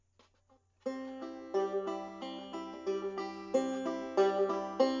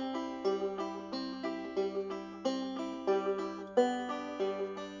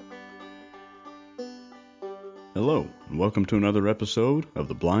Hello, and welcome to another episode of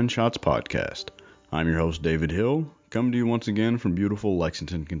the Blind Shots Podcast. I'm your host, David Hill, coming to you once again from beautiful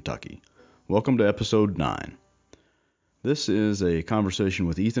Lexington, Kentucky. Welcome to episode 9. This is a conversation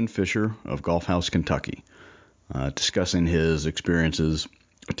with Ethan Fisher of Golf House, Kentucky, discussing his experiences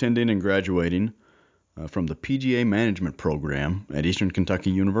attending and graduating from the PGA Management Program at Eastern Kentucky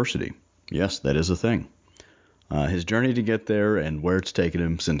University. Yes, that is a thing. His journey to get there and where it's taken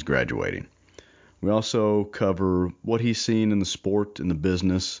him since graduating. We also cover what he's seen in the sport and the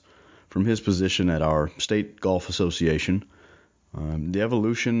business from his position at our state golf association, the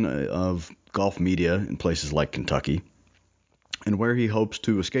evolution of golf media in places like Kentucky, and where he hopes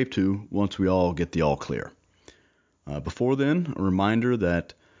to escape to once we all get the all clear. Before then, a reminder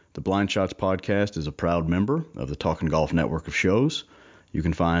that the Blind Shots Podcast is a proud member of the Talkin' Golf network of shows. You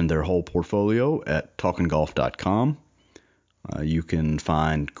can find their whole portfolio at talkingolf.com. You can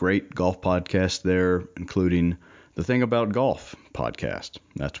find great golf podcasts there, including the Thing About Golf podcast.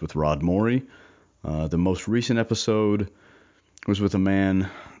 That's with Rod Morey. The most recent episode was with a man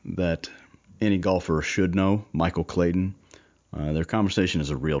that any golfer should know, Michael Clayton. Their conversation is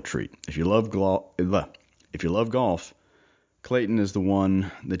a real treat. If you love golf, Clayton is the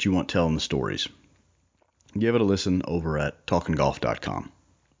one that you want telling the stories. Give it a listen over at talkingolf.com.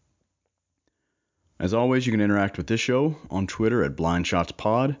 As always, you can interact with this show on Twitter at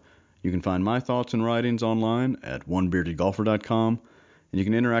BlindShotsPod. You can find my thoughts and writings online at onebeardedgolfer.com, and you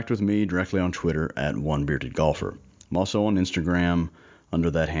can interact with me directly on Twitter at onebeardedgolfer. I'm also on Instagram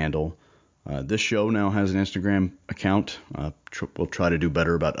under that handle. This show now has an Instagram account. We'll try to do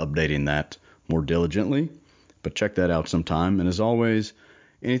better about updating that more diligently, but check that out sometime. And as always,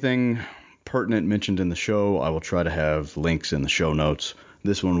 anything pertinent mentioned in the show, I will try to have links in the show notes.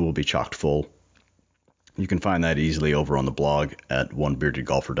 This one will be chock full. You can find that easily over on the blog at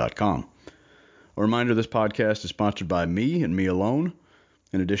onebeardedgolfer.com. A reminder, this podcast is sponsored by me and me alone.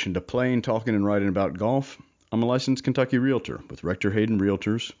 In addition to playing, talking, and writing about golf, I'm a licensed Kentucky realtor with Rector Hayden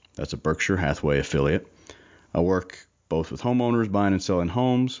Realtors. That's a Berkshire Hathaway affiliate. I work both with homeowners buying and selling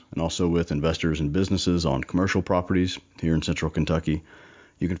homes and also with investors and businesses on commercial properties here in central Kentucky.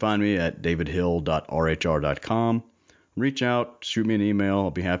 You can find me at davidhill.rhr.com. Reach out, shoot me an email.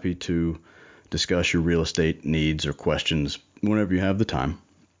 I'll be happy to discuss your real estate needs or questions whenever you have the time.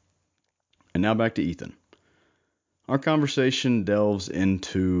 And now back to Ethan. Our conversation delves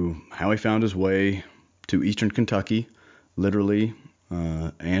into how he found his way to Eastern Kentucky, literally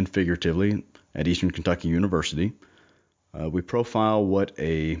and figuratively, at Eastern Kentucky University. We profile what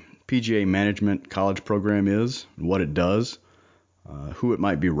a PGA Management college program is, what it does, who it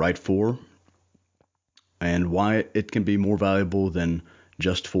might be right for, and why it can be more valuable than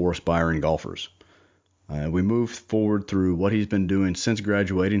just for aspiring golfers. We moved forward through what he's been doing since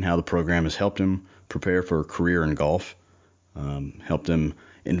graduating, how the program has helped him prepare for a career in golf, helped him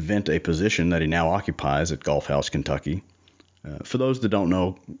invent a position that he now occupies at Golf House, Kentucky. For those that don't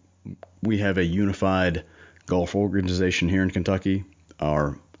know, we have a unified golf organization here in Kentucky,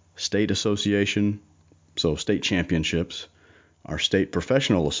 our state association, so state championships, our state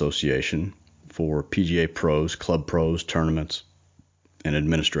professional association for PGA pros, club pros, tournaments, and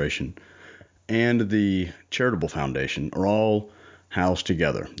administration, and the charitable foundation are all housed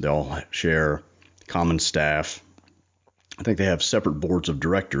together. They all share common staff. I think they have separate boards of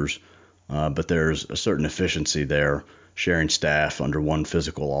directors, but there's a certain efficiency there, sharing staff under one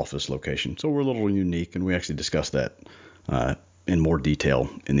physical office location. So we're a little unique, and we actually discuss that in more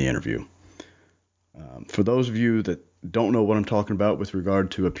detail in the interview. For those of you that don't know what I'm talking about with regard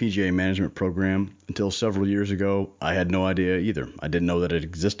to a PGA management program, until several years ago, I had no idea either. I didn't know that it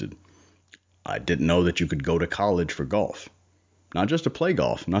existed. I didn't know that you could go to college for golf. Not just to play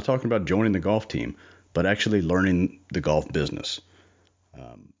golf. I'm not talking about joining the golf team, but actually learning the golf business.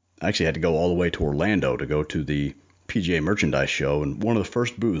 I actually had to go all the way to Orlando to go to the PGA merchandise show, and one of the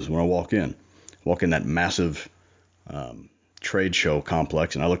first booths when I walk in that massive trade show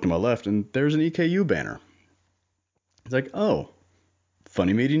complex, and I look to my left, and there's an EKU banner. It's like, oh,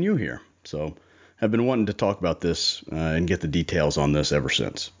 funny meeting you here. So I've been wanting to talk about this and get the details on this ever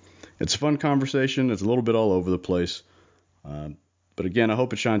since. It's a fun conversation. It's a little bit all over the place. But again, I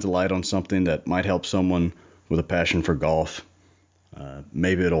hope it shines a light on something that might help someone with a passion for golf.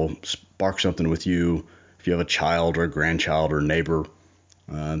 Maybe it'll spark something with you if you have a child or a grandchild or a neighbor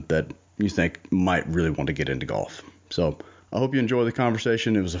that you think might really want to get into golf. So I hope you enjoy the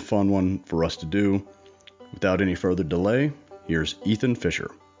conversation. It was a fun one for us to do. Without any further delay, here's Ethan Fisher.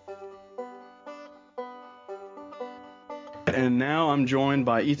 And now I'm joined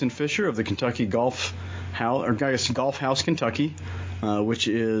by Ethan Fisher of the Kentucky Golf House, Golf House, Kentucky, which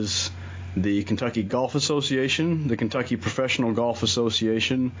is the Kentucky Golf Association, the Kentucky Professional Golf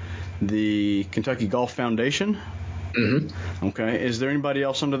Association, the Kentucky Golf Foundation. Mm-hmm. Okay. Is there anybody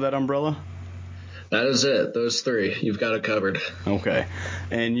else under that umbrella? That is it. Those three. You've got it covered. Okay.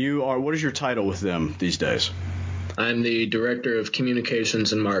 And what is your title with them these days? I'm the Director of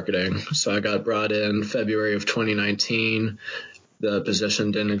Communications and Marketing. So I got brought in February of 2019. The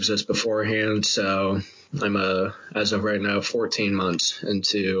position didn't exist beforehand. So I'm, as of right now, 14 months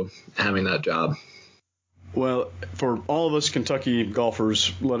into having that job. Well, for all of us Kentucky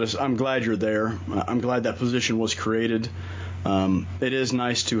golfers, I'm glad you're there. I'm glad that position was created. It is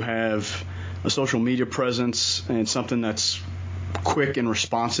nice to have a social media presence and something that's quick and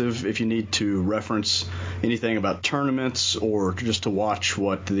responsive if you need to reference anything about tournaments or just to watch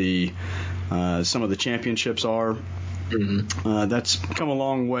what some of the championships are. Mm-hmm. That's come a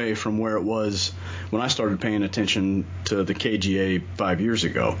long way from where it was when I started paying attention to the KGA 5 years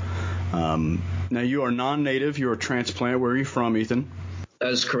ago. Now, you are non-native. You're a transplant. Where are you from, Ethan? That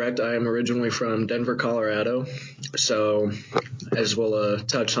is correct. I am originally from Denver, Colorado. So, as we'll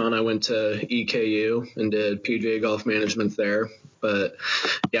touch on, I went to EKU and did PGA golf management there. But,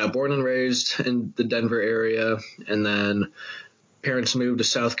 yeah, born and raised in the Denver area. And then parents moved to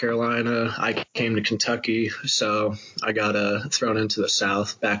South Carolina. I came to Kentucky. So, I got thrown into the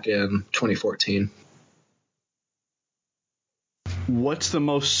South back in 2014. What's the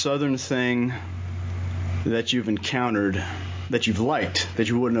most southern thing that you've encountered that you've liked that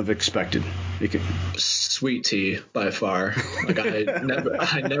you wouldn't have expected? Sweet tea by far. Like I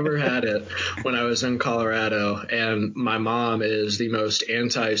never had it when I was in Colorado, and my mom is the most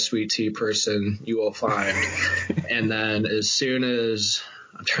anti-sweet tea person you will find. And then as soon as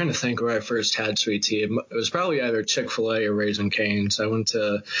I'm trying to think where I first had sweet tea, it was probably either Chick-fil-A or Raising Cane's. I went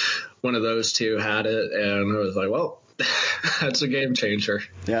to one of those two, had it, and I was like, well, that's a game changer.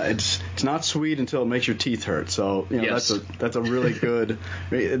 Yeah, it's not sweet until it makes your teeth hurt. So Yes. that's a really good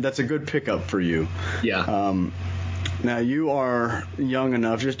pickup for you. Yeah. Now you are young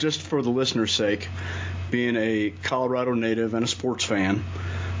enough, just for the listener's sake, being a Colorado native and a sports fan.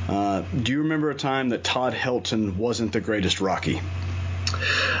 Do you remember a time that Todd Helton wasn't the greatest Rocky?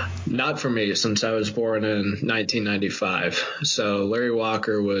 Not for me, since I was born in 1995. So Larry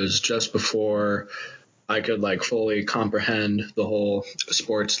Walker was just before I could fully comprehend the whole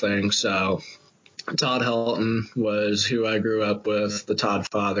sports thing. So Todd Helton was who I grew up with, the Todd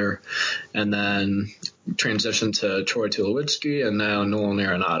father, and then transitioned to Troy Tulowitzki and now Nolan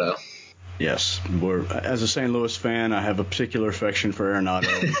Arenado. Yes. As a St. Louis fan, I have a particular affection for Arenado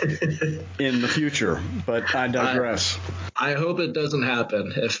in the future, but I digress. I hope it doesn't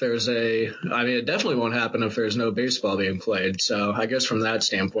happen. It definitely won't happen if there's no baseball being played. So I guess from that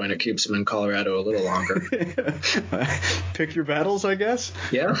standpoint, it keeps him in Colorado a little longer. Pick your battles, I guess.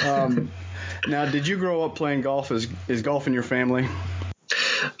 Yeah. Now, did you grow up playing golf? Is golf in your family?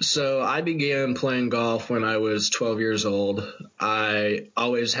 So I began playing golf when I was 12 years old. I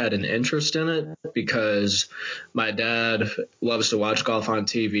always had an interest in it because my dad loves to watch golf on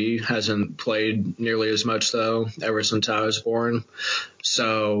TV, hasn't played nearly as much, though, ever since I was born.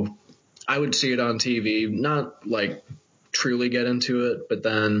 So I would see it on TV, not truly get into it, but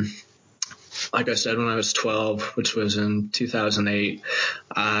then, like I said, when I was 12, which was in 2008,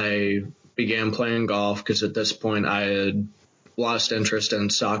 I began playing golf because at this point I had lost interest in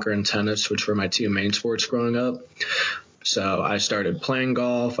soccer and tennis, which were my two main sports growing up. So I started playing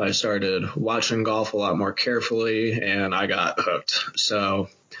golf. I started watching golf a lot more carefully, and I got hooked. So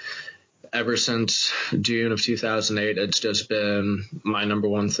ever since June of 2008, it's just been my number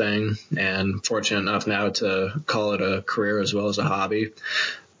one thing, and fortunate enough now to call it a career as well as a hobby.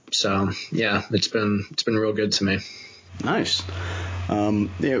 So yeah, it's been real good to me. Nice.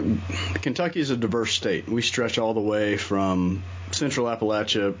 Kentucky is a diverse state. We stretch all the way from central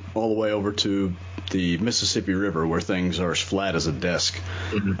Appalachia all the way over to the Mississippi River, where things are as flat as a desk.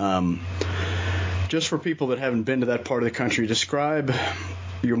 Mm-hmm. Just for people that haven't been to that part of the country, describe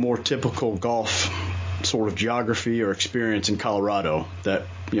your more typical golf sort of geography or experience in Colorado that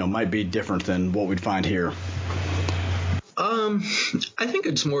might be different than what we'd find here. I think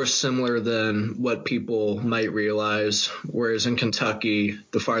it's more similar than what people might realize, whereas in Kentucky,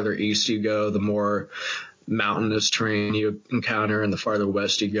 the farther east you go, the more mountainous terrain you encounter, and the farther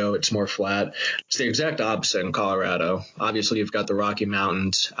west you go, it's more flat. It's the exact opposite in Colorado. Obviously, you've got the Rocky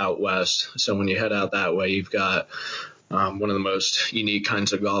Mountains out west, so when you head out that way, you've got one of the most unique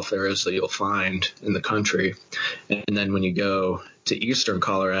kinds of golf there is that you'll find in the country. And then when you go to eastern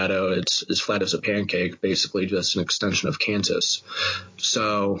Colorado, it's as flat as a pancake, basically just an extension of Kansas.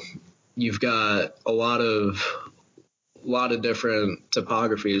 So you've got a lot of lot of different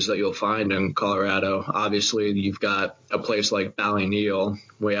topographies that you'll find in Colorado. Obviously, you've got a place like Ballyneal,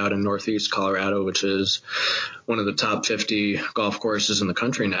 way out in northeast Colorado, which is one of the top 50 golf courses in the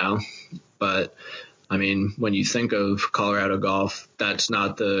country now. But I mean, when you think of Colorado golf, that's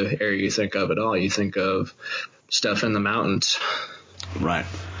not the area you think of at all. You think of stuff in the mountains. Right.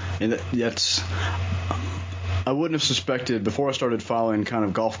 And that's, I wouldn't have suspected before I started following kind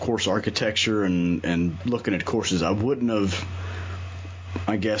of golf course architecture and looking at courses, I wouldn't have,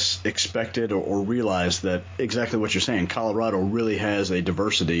 I guess, expected or realized that exactly what you're saying. Colorado really has a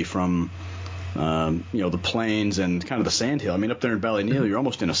diversity from, the plains and kind of the sandhill. I mean, up there in Ballyneal, you're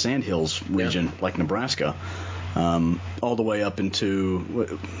almost in a sandhills region like Nebraska, all the way up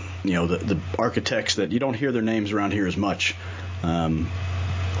into, the architects that you don't hear their names around here as much.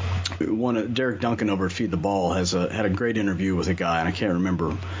 Derek Duncan over at Feed the Ball had a great interview with a guy, and I can't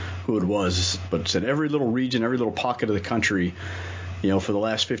remember who it was, but said every little region, every little pocket of the country, for the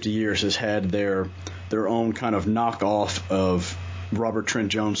last 50 years has had their own kind of knockoff of Robert Trent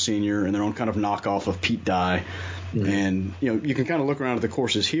Jones Sr. and their own kind of knockoff of Pete Dye. Mm-hmm. And, you can kind of look around at the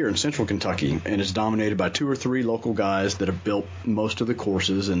courses here in central Kentucky, and it's dominated by 2 or 3 local guys that have built most of the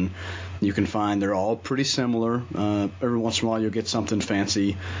courses, and you can find they're all pretty similar. Every once in a while you'll get something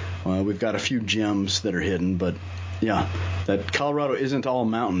fancy. We've got a few gems that are hidden, but, yeah, that Colorado isn't all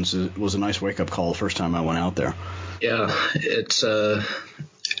mountains was a nice wake-up call the first time I went out there. Yeah, it's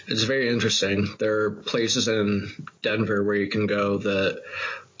very interesting. There are places in Denver where you can go that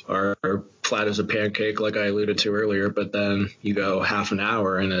are flat as a pancake, like I alluded to earlier, but then you go half an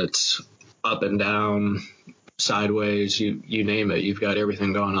hour and it's up and down, sideways, you name it. You've got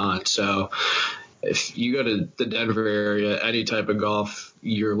everything going on. So if you go to the Denver area, any type of golf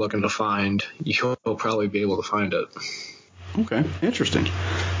you're looking to find, you'll probably be able to find it. Okay, interesting.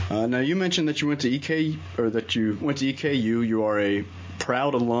 Now you mentioned that you went to EKU. You are a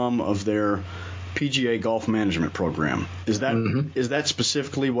proud alum of their PGA Golf Management Program. Is that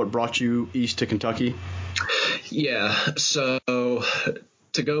specifically what brought you east to Kentucky? Yeah. So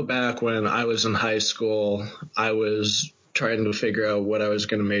to go back when I was in high school, I was trying to figure out what I was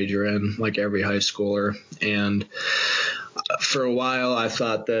going to major in, like every high schooler. And for a while, I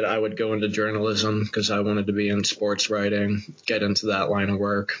thought that I would go into journalism because I wanted to be in sports writing, get into that line of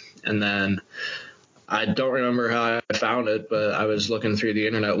work. And then I don't remember how I found it, but I was looking through the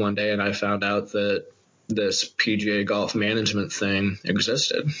internet one day and I found out that this PGA golf management thing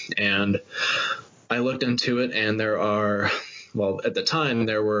existed. And I looked into it, and there are, well, at the time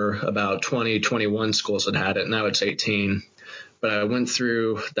there were about 20, 21 schools that had it. Now it's 18. But I went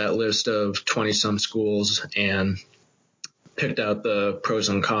through that list of 20-some schools and picked out the pros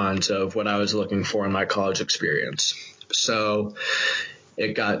and cons of what I was looking for in my college experience. So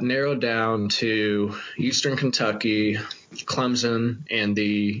it got narrowed down to Eastern Kentucky, Clemson, and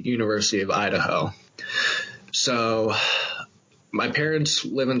the University of Idaho. So my parents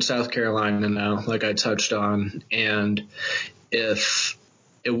live in South Carolina now, like I touched on, and if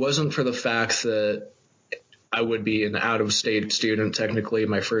it wasn't for the fact that I would be an out-of-state student technically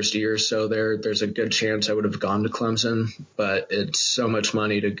my first year or so there's a good chance I would have gone to Clemson, but it's so much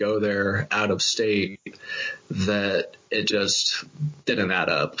money to go there out of state that it just didn't add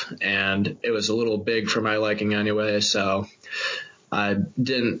up. And it was a little big for my liking anyway, so I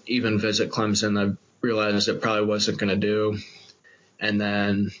didn't even visit Clemson. I realized it probably wasn't going to do. And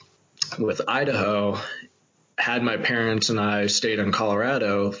then with Idaho, had my parents and I stayed in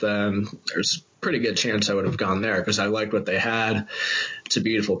Colorado, then there's pretty good chance I would have gone there because I liked what they had. It's a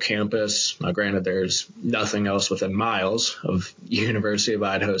beautiful campus. Now, granted, there's nothing else within miles of University of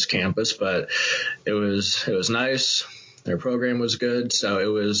Idaho's campus, but it was nice. Their program was good, so it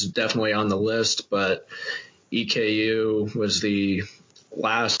was definitely on the list. But EKU was the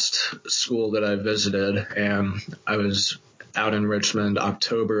last school that I visited, and I was out in Richmond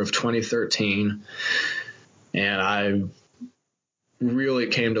October of 2013, and I really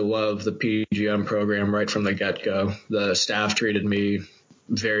came to love the PGM program right from the get-go. The staff treated me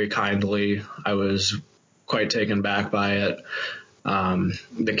very kindly. I was quite taken back by it.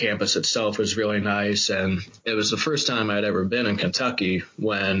 The campus itself was really nice, and it was the first time I'd ever been in Kentucky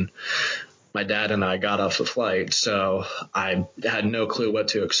when my dad and I got off the flight, so I had no clue what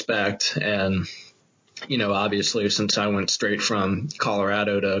to expect. And obviously, since I went straight from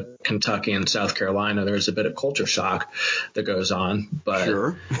Colorado to Kentucky and South Carolina, there's a bit of culture shock that goes on. But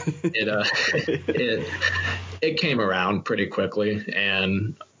sure. it came around pretty quickly,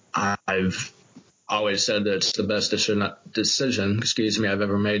 and I've always said that it's the best decision I've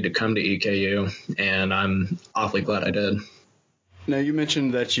ever made to come to EKU, and I'm awfully glad I did. Now, you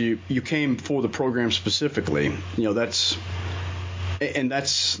mentioned that you came for the program specifically. That's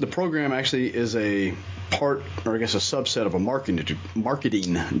the program actually is a part, or I guess a subset of a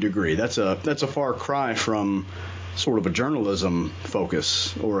marketing degree. That's a far cry from sort of a journalism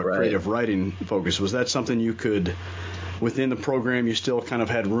focus or a creative writing focus. Was that something you could, within the program, you still kind of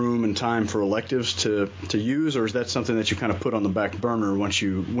had room and time for electives to use, or is that something that you kind of put on the back burner once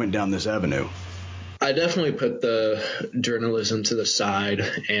you went down this avenue? I definitely put the journalism to the side,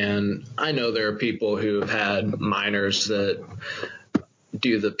 and I know there are people who have had minors that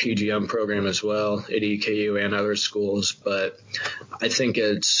do the PGM program as well at EKU and other schools, but I think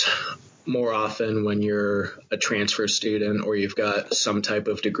it's more often when you're a transfer student or you've got some type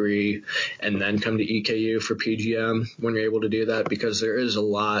of degree and then come to EKU for PGM when you're able to do that, because there is a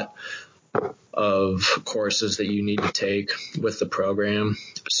lot of courses that you need to take with the program.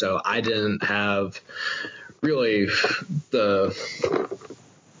 So I didn't have really the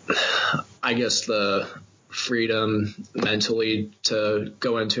freedom mentally to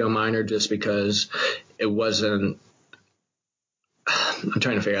go into a minor, just because it wasn't, I'm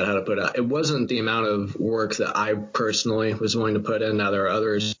trying to figure out how to put it. It wasn't the amount of work that I personally was willing to put in. Now there are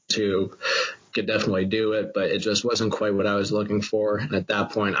others who could definitely do it, but it just wasn't quite what I was looking for. And at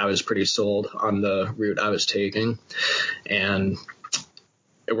that point, I was pretty sold on the route I was taking, and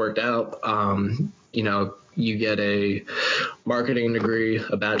it worked out. You get a marketing degree,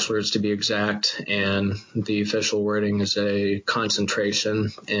 a bachelor's to be exact, and the official wording is a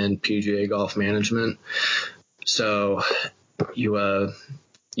concentration in PGA golf management. So you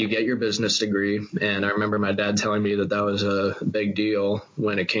get your business degree, and I remember my dad telling me that was a big deal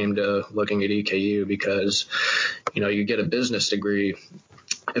when it came to looking at EKU, because you get a business degree.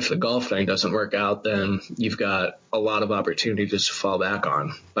 If the golf thing doesn't work out, then you've got a lot of opportunities to fall back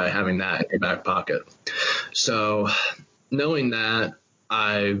on by having that in your back pocket. So knowing that,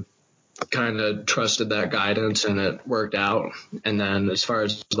 I kind of trusted that guidance, and it worked out. And then as far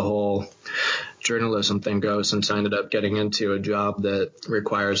as the whole journalism thing goes, since I ended up getting into a job that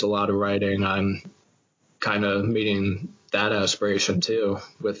requires a lot of writing, I'm kind of meeting that aspiration too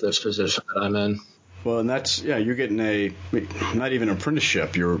with this position that I'm in. Well, and that's, you're getting not even an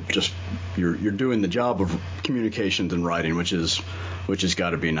apprenticeship. You're doing the job of communications and writing, which is got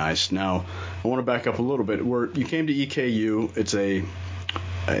to be nice. Now, I want to back up a little bit. Where you came to EKU, it's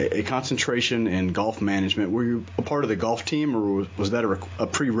a concentration in golf management. Were you a part of the golf team, or was that a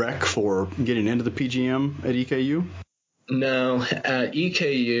prereq for getting into the PGM at EKU? No, at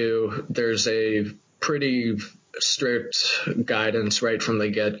EKU, there's a pretty strict guidance right from the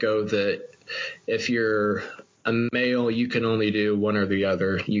get-go that if you're a male, you can only do one or the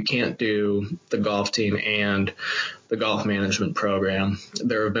other. You can't do the golf team and the golf management program.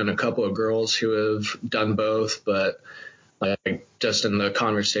 There have been a couple of girls who have done both, but just in the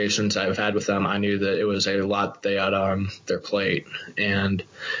conversations I've had with them, I knew that it was a lot they had on their plate. And,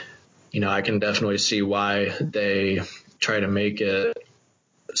 I can definitely see why they try to make it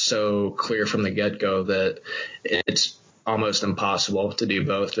so clear from the get-go that it's almost impossible to do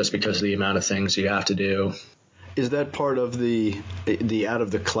both, just because of the amount of things you have to do. Is that part of the out of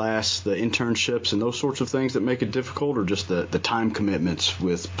the class, the internships and those sorts of things that make it difficult, or just the time commitments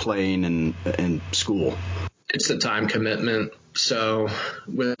with playing and school? It's the time commitment. So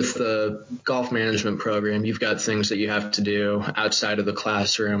with the golf management program, you've got things that you have to do outside of the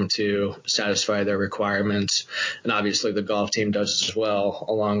classroom to satisfy their requirements. And obviously the golf team does as well,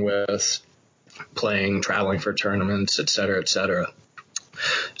 along with playing, traveling for tournaments, et cetera, et cetera.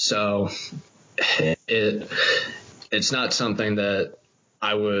 So it's not something that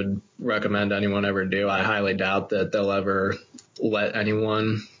I would recommend anyone ever do. I highly doubt that they'll ever let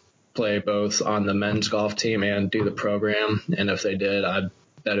anyone play both on the men's golf team and do the program. And if they did, I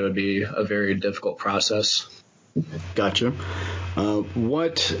bet it would be a very difficult process. Gotcha.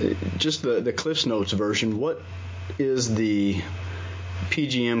 Just the Cliff's Notes version, what is the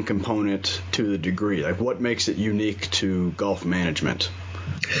PGM component to the degree? Like, what makes it unique to golf management?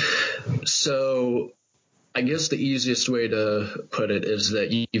 So I guess the easiest way to put it is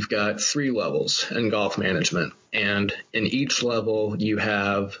that you've got 3 levels in golf management, and in each level you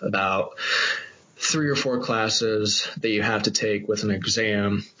have about 3 or 4 classes that you have to take with an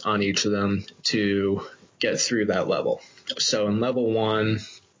exam on each of them to get through that level. So in level 1,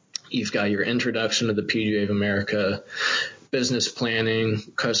 you've got your introduction to the PGA of America, business planning,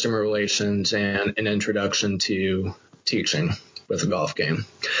 customer relations, and an introduction to teaching with a golf game.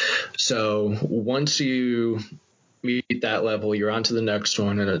 So once you meet that level, you're on to the next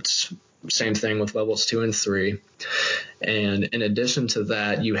one, and it's Same thing with levels 2 and 3. And in addition to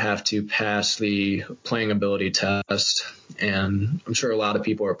that, you have to pass the playing ability test. And I'm sure a lot of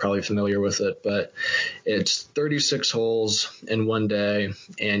people are probably familiar with it, but it's 36 holes in one day,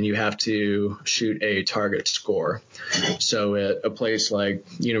 and you have to shoot a target score. So at a place like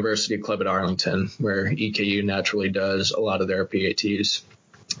University Club at Arlington, where EKU naturally does a lot of their PATs,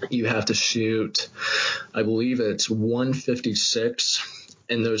 you have to shoot, I believe it's 156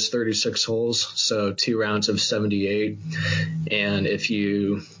 in those 36 holes, so 2 rounds of 78. And if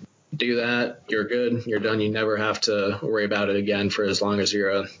you do that, you're good. You're done. You never have to worry about it again for as long as you're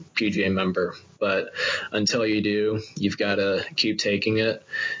a PGA member. But until you do, you've got to keep taking it.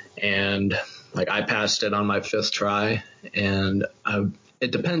 And like, I passed it on my 5th try, and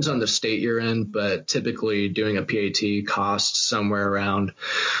it depends on the state you're in, but typically doing a PAT costs somewhere around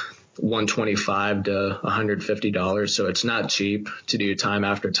 $125 to $150. So it's not cheap to do time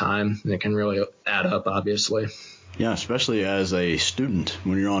after time, and it can really add up, obviously. Yeah, especially as a student,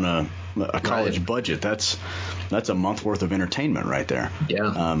 when you're on a college Right. budget, that's a month worth of entertainment right there.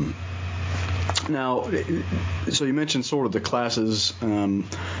 Yeah. Now, so you mentioned sort of the classes.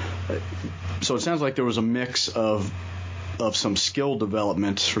 So it sounds like there was a mix of some skill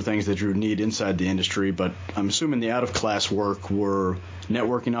development for things that you would need inside the industry, but I'm assuming the out-of-class work were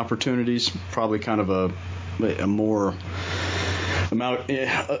networking opportunities, probably kind of a more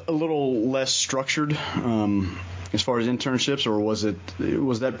a little less structured as far as internships, or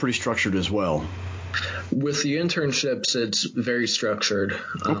was that pretty structured as well? With the internships, it's very structured.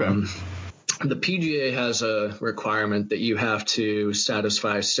 Okay. The PGA has a requirement that you have to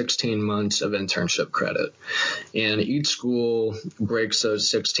satisfy 16 months of internship credit. And each school breaks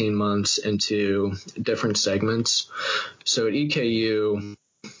those 16 months into different segments. So at EKU,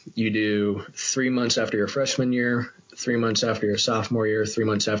 you do 3 months after your freshman year, 3 months after your sophomore year, 3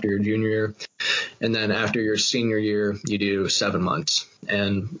 months after your junior year. And then after your senior year, you do 7 months.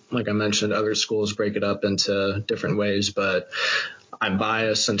 And like I mentioned, other schools break it up into different ways, but I'm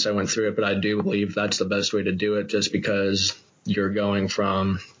biased since I went through it, but I do believe that's the best way to do it, just because you're going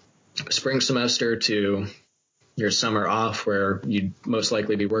from spring semester to your summer off, where you'd most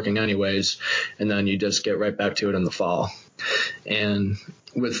likely be working anyways, and then you just get right back to it in the fall. And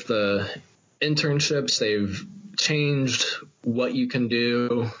with the internships, they've changed what you can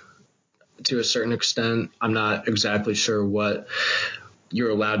do to a certain extent. I'm not exactly sure what you're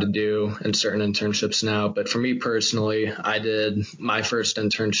allowed to do in certain internships now. But for me personally, I did my first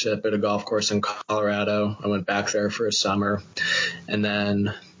internship at a golf course in Colorado. I went back there for a summer. And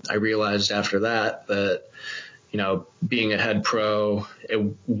then I realized after that, being a head pro,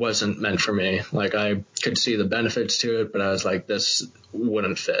 it wasn't meant for me. Like, I could see the benefits to it, but I was like, this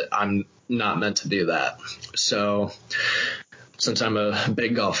wouldn't fit. I'm not meant to do that. So since I'm a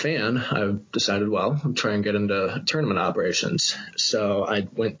big golf fan, I decided, I'm trying to get into tournament operations. So I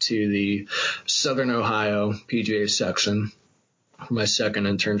went to the Southern Ohio PGA section for my second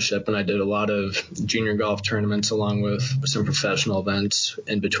internship, and I did a lot of junior golf tournaments along with some professional events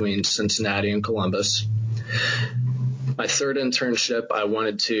in between Cincinnati and Columbus. My third internship, I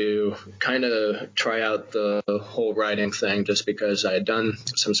wanted to kind of try out the whole writing thing, just because I had done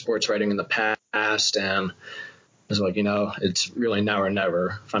some sports writing in the past, and I was like, it's really now or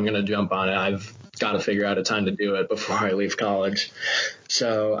never. If I'm going to jump on it, I've got to figure out a time to do it before I leave college.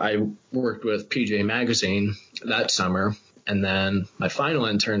 So I worked with PGA Magazine that summer. And then my final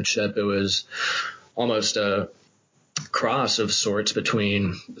internship, it was almost a cross of sorts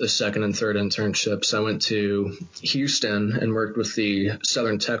between the second and third internships. I went to Houston and worked with the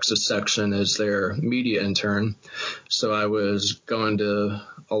Southern Texas section as their media intern. So I was going to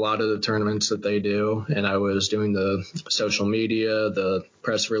a lot of the tournaments that they do, and I was doing the social media, the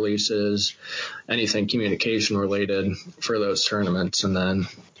press releases, anything communication related for those tournaments. And then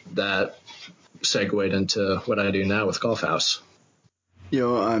that segued into what I do now with Golf House.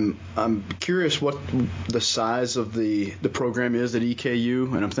 I'm curious what the size of the program is at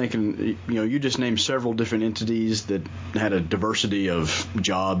EKU, and I'm thinking, you just named several different entities that had a diversity of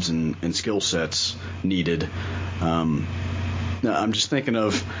jobs and skill sets needed. I'm just thinking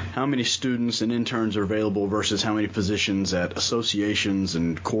of how many students and interns are available versus how many positions at associations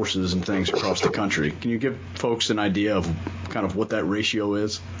and courses and things across the country. Can you give folks an idea of kind of what that ratio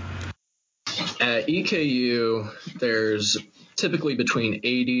is? At EKU, there's typically between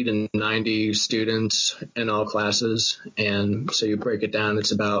 80 to 90 students in all classes. And so you break it down,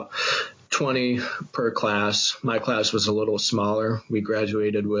 it's about 20 per class. My class was a little smaller. We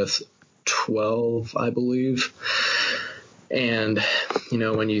graduated with 12, I believe. And,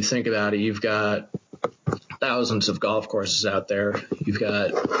 when you think about it, you've got thousands of golf courses out there. You've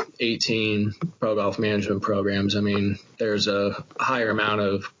got 18 pro golf management programs. I mean, there's a higher amount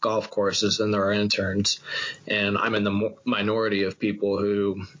of golf courses than there are interns, and I'm in the minority of people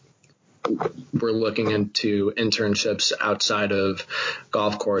who were looking into internships outside of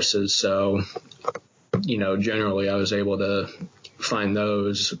golf courses. So, generally I was able to find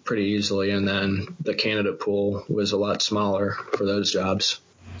those pretty easily, and then the candidate pool was a lot smaller for those jobs.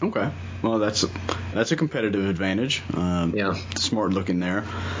 Okay. Well, that's a competitive advantage. Yeah. Smart looking there.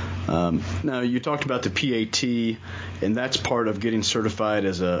 Now, you talked about the PAT, and that's part of getting certified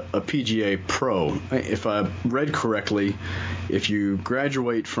as a PGA Pro. If I read correctly, if you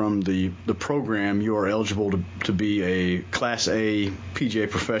graduate from the program, you are eligible to be a Class A PGA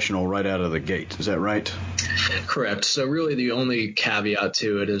professional right out of the gate. Is that right? Correct. So really the only caveat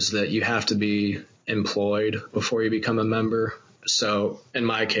to it is that you have to be employed before you become a member. So in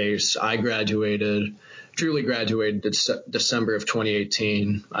my case, I truly graduated December of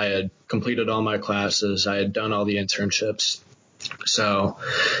 2018. I had completed all my classes. I had done all the internships. So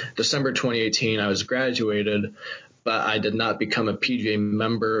December 2018, I was graduated, but I did not become a PGA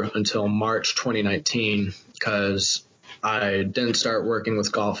member until March 2019 because I didn't start working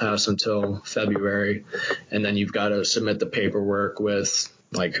with Golf House until February. And then you've got to submit the paperwork with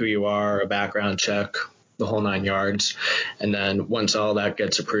like who you are, a background check, the whole 9 yards. And then once all that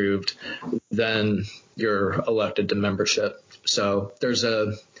gets approved, then you're elected to membership. So there's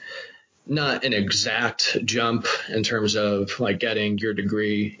not an exact jump in terms of like getting your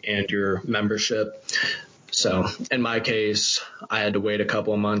degree and your membership. So in my case, I had to wait a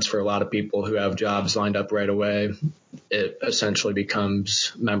couple of months. For a lot of people who have jobs lined up right away, it essentially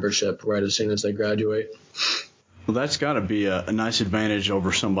becomes membership right as soon as they graduate. Well, that's got to be a nice advantage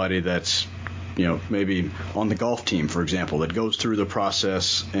over somebody that's, maybe on the golf team, for example, that goes through the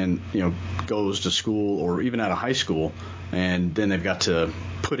process and, goes to school or even out of high school, and then they've got to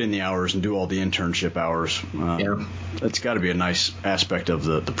put in the hours and do all the internship hours. That's got to be a nice aspect of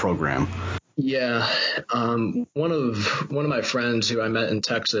the program. Yeah. One of my friends who I met in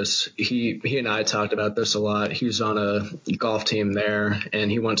Texas, he and I talked about this a lot. He's on a golf team there,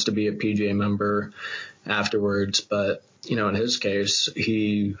 and he wants to be a PGA member afterwards. But, in his case,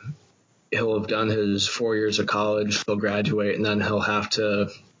 he'll have done his 4 years of college, he'll graduate, and then he'll have to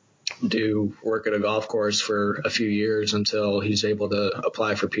do work at a golf course for a few years until he's able to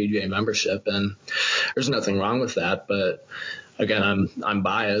apply for PGA membership. And there's nothing wrong with that. But again, I'm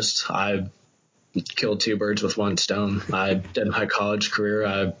biased. I killed two birds with one stone. I did my college career.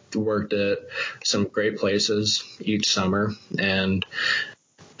 I worked at some great places each summer, and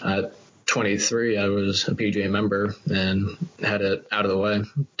at 23, I was a PGA member and had it out of the way.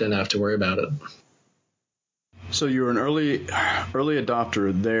 Didn't have to worry about it. So you were an early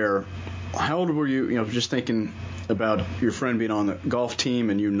adopter there. How old were you? Just thinking about your friend being on the golf team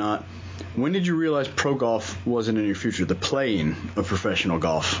and you not. When did you realize pro golf wasn't in your future? The playing of professional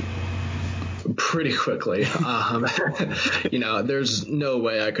golf. Pretty quickly. There's no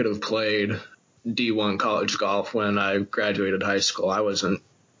way I could have played D1 college golf when I graduated high school. I wasn't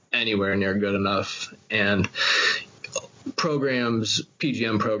anywhere near good enough. And programs,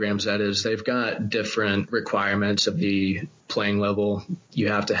 PGM programs, that is, they've got different requirements of the playing level you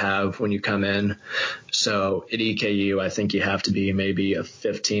have to have when you come in. So at EKU, I think you have to be maybe a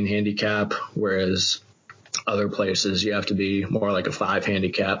 15 handicap, whereas other places you have to be more like a 5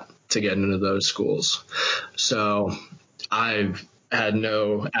 handicap to get into those schools. So I've had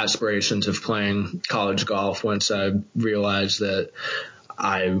no aspirations of playing college golf once I realized that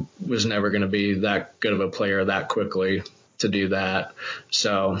I was never going to be that good of a player that quickly to do that.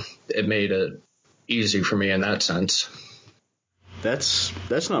 So it made it easy for me in that sense. That's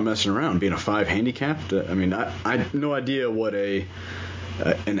not messing around, being a 5 handicap. I mean, I had no idea what an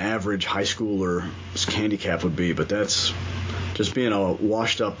average high schooler handicap would be, but that's just being a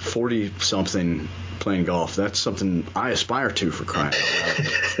washed up 40-something playing golf. That's something I aspire to, for crying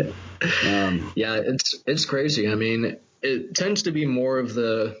out loud. Yeah, it's crazy. I mean, it tends to be more of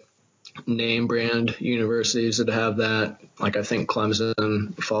the name brand universities that have that. Like, I think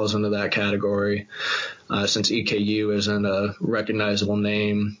Clemson falls into that category. Since EKU isn't a recognizable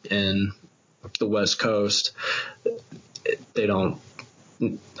name in the West Coast, they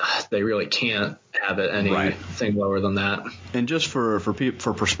really can't have it anything lower than that. And just for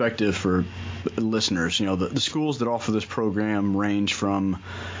perspective for listeners, the schools that offer this program range from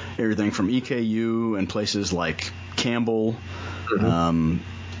everything from EKU and places like Campbell,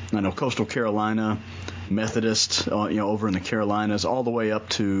 I know Coastal Carolina, Methodist, over in the Carolinas, all the way up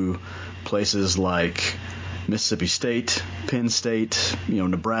to places like Mississippi State, Penn State,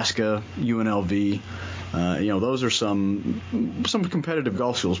 Nebraska, UNLV. Those are some competitive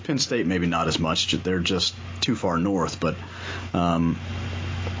golf schools. Penn State maybe not as much; they're just too far north. But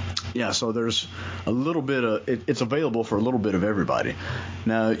so there's a little bit of it's available for a little bit of everybody.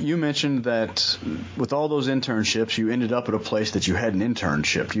 Now, you mentioned that with all those internships, you ended up at a place that you had an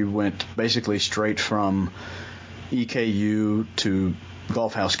internship. You went basically straight from EKU to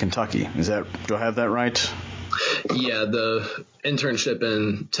Golf House, Kentucky. Do I have that right? Yeah, the internship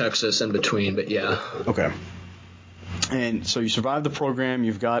in Texas in between, but yeah. Okay. And so you survived the program.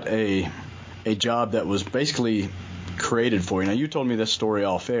 You've got a job that was basically created for you. Now, you told me this story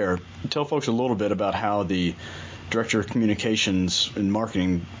off air. Tell folks a little bit about how the director of communications and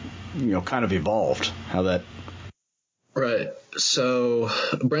marketing, kind of evolved. How that. Right. So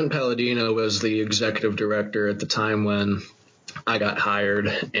Brent Palladino was the executive director at the time when I got hired,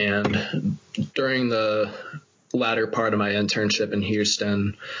 and during the latter part of my internship in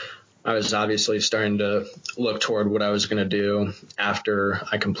Houston, I was obviously starting to look toward what I was going to do after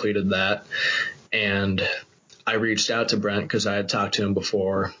I completed that. And I reached out to Brent because I had talked to him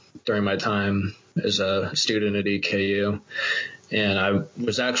before during my time as a student at EKU. And I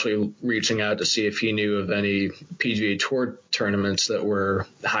was actually reaching out to see if he knew of any PGA Tour tournaments that were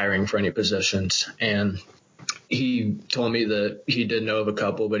hiring for any positions. And he told me that he did know of a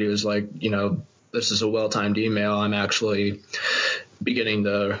couple, but he was like, this is a well-timed email. I'm actually beginning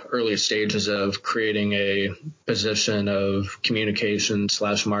the early stages of creating a position of communication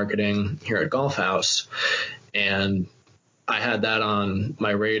 / marketing here at Golf House. And I had that on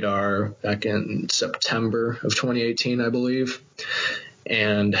my radar back in September of 2018, I believe.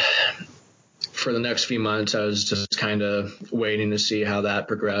 And for the next few months, I was just kind of waiting to see how that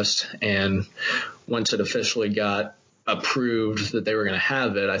progressed. And once it officially got approved that they were going to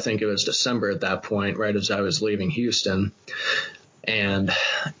have it, I think it was December at that point, right as I was leaving Houston. And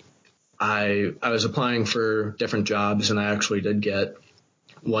I was applying for different jobs, and I actually did get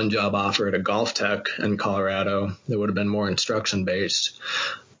one job offer at a golf tech in Colorado that would have been more instruction based.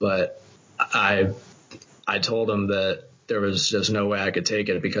 But I told them that there was just no way I could take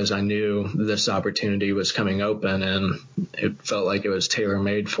it because I knew this opportunity was coming open and it felt like it was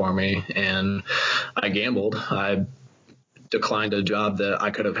tailor-made for me. And I gambled. I declined a job that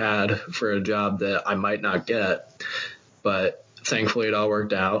I could have had for a job that I might not get. But thankfully it all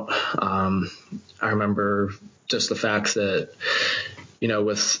worked out. I remember just the fact that,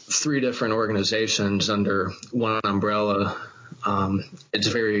 with 3 different organizations under one umbrella, it's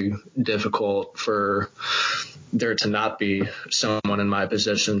very difficult for there to not be someone in my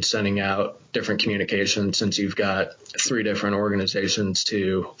position sending out different communications since you've got 3 different organizations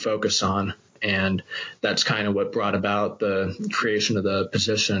to focus on. And that's kind of what brought about the creation of the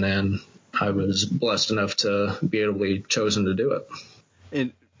position. And I was blessed enough to be able to be chosen to do it.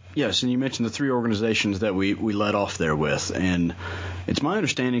 And yes, and you mentioned the 3 organizations that we led off there with. And it's my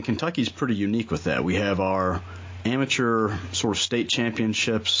understanding Kentucky's pretty unique with that. We have our amateur sort of state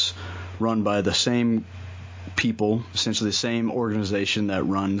championships run by the same people, essentially the same organization that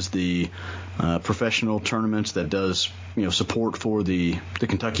runs the professional tournaments, that does support for the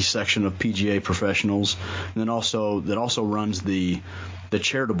Kentucky section of PGA professionals, and then also runs the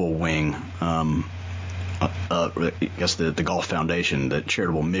charitable wing. I guess the Golf Foundation, the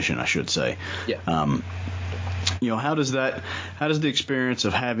charitable mission, I should say. Yeah. How does the experience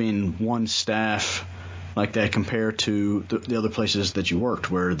of having one staff like that compare to the other places that you worked,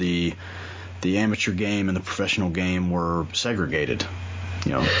 where the amateur game and the professional game were segregated?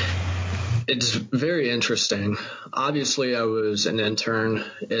 It's very interesting. Obviously, I was an intern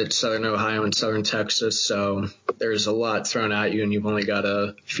at Southern Ohio and Southern Texas, so there's a lot thrown at you, and you've only got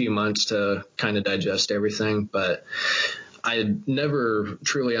a few months to kind of digest everything. But I had never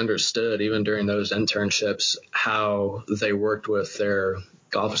truly understood, even during those internships, how they worked with their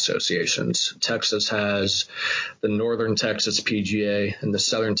golf associations. Texas has the Northern Texas PGA and the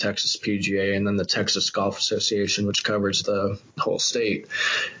Southern Texas PGA, and then the Texas Golf Association, which covers the whole state.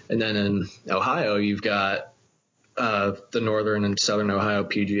 And then in Ohio, you've got the Northern and Southern Ohio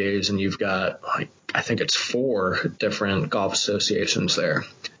PGAs, and you've got, I think it's 4 different golf associations there.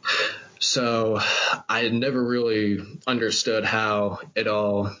 So I had never really understood how it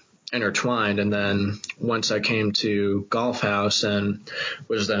all intertwined. And then once I came to Golf House and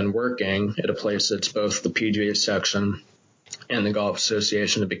was then working at a place that's both the PGA section and the Golf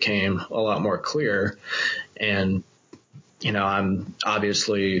Association, it became a lot more clear. And, I'm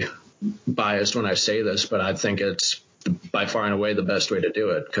obviously biased when I say this, but I think it's by far and away the best way to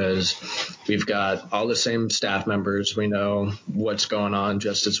do it, because we've got all the same staff members. We know what's going on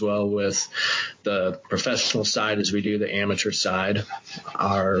just as well with the professional side as we do the amateur side.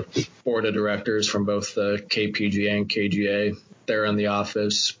 Our board of directors from both the KPGA and KGA, they're in the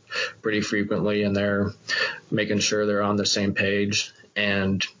office pretty frequently, and they're making sure they're on the same page.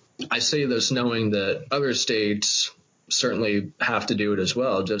 And I say this knowing that other states certainly have to do it as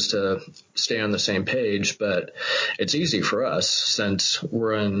well, just to stay on the same page. But it's easy for us since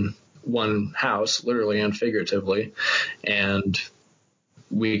we're in one house, literally and figuratively, and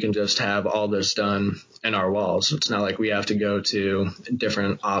we can just have all this done in our walls. It's not like we have to go to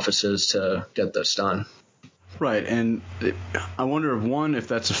different offices to get this done. Right, and I wonder if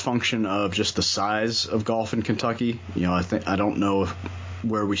that's a function of just the size of golf in Kentucky. I don't know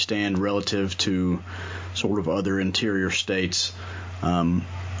where we stand relative to sort of other interior states.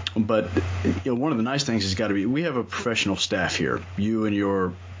 But one of the nice things has got to be we have a professional staff here. You and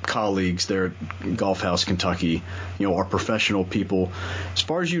your colleagues there at Golf House Kentucky, are professional people. As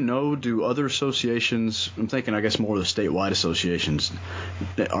far as you know, do other associations, I'm thinking I guess more of the statewide associations,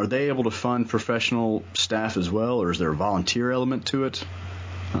 are they able to fund professional staff as well, or is there a volunteer element to it?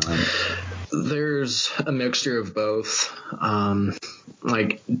 There's a mixture of both.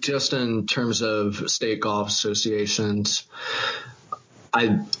 Like just in terms of state golf associations,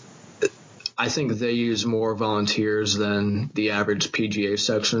 I think they use more volunteers than the average PGA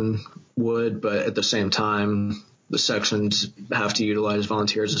section would, but at the same time, the sections have to utilize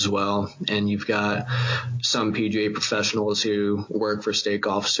volunteers as well. And you've got some PGA professionals who work for state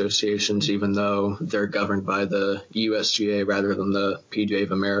golf associations, even though they're governed by the USGA rather than the PGA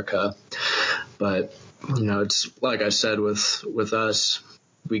of America. But, it's like I said, with us,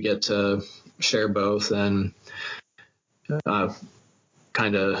 we get to share both and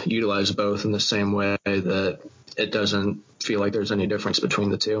kind of utilize both in the same way that it doesn't feel like there's any difference between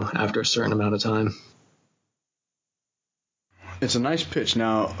the two after a certain amount of time. It's a nice pitch.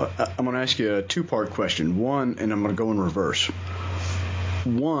 Now, I'm going to ask you a two-part question. One, and I'm going to go in reverse.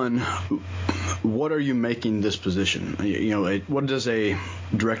 One, what are you making this position? What does a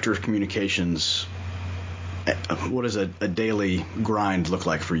director of communications, what does a daily grind look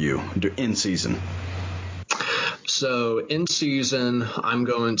like for you in season? So in season, I'm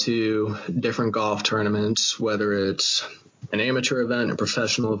going to different golf tournaments, whether it's an amateur event, a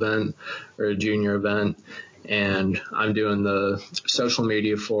professional event, or a junior event. And I'm doing the social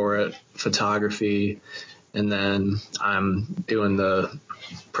media for it, photography, and then I'm doing the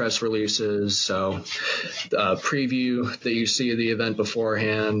press releases. So the preview that you see of the event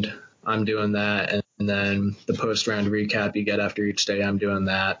beforehand, I'm doing that. And then the post-round recap you get after each day, I'm doing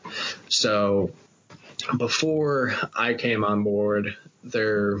that. So before I came on board,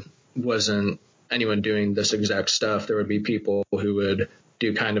 there wasn't anyone doing this exact stuff. There would be people who would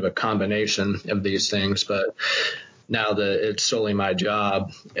do kind of a combination of these things. But now that it's solely my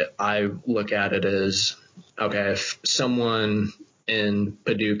job, I look at it as, okay, if someone in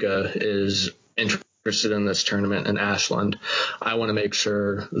Paducah is interested in this tournament in Ashland, I want to make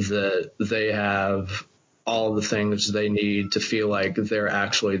sure that they have all the things they need to feel like they're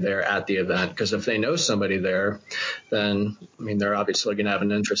actually there at the event. Because if they know somebody there, then, they're obviously going to have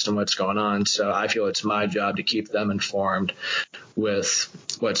an interest in what's going on. So I feel it's my job to keep them informed with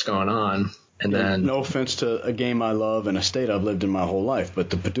what's going on. And then, no offense to a game I love and a state I've lived in my whole life, but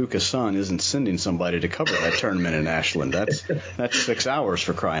the Paducah Sun isn't sending somebody to cover that tournament in Ashland. That's 6 hours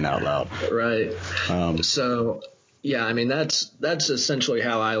for crying out loud. Right. So yeah, that's essentially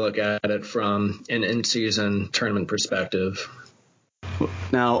how I look at it from an in-season tournament perspective.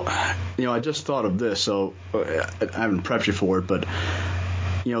 Now, I just thought of this, so I haven't prepped you for it, but,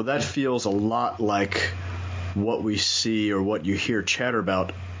 that feels a lot like what we see or what you hear chatter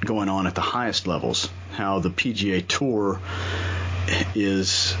about going on at the highest levels, how the PGA Tour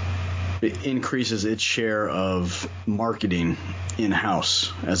increases its share of marketing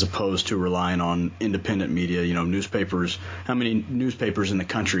in-house as opposed to relying on independent media, newspapers. How many newspapers in the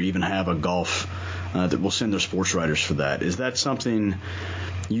country even have a golf that will send their sports writers for that? Is that something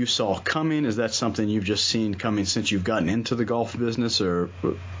you saw coming? Is that something you've just seen coming since you've gotten into the golf business, or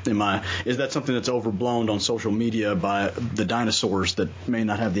is that something that's overblown on social media by the dinosaurs that may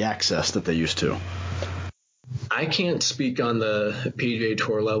not have the access that they used to? I can't speak on the PGA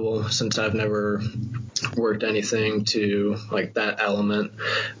Tour level since I've never worked anything to like that element,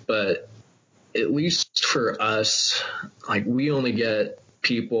 but at least for us, like we only get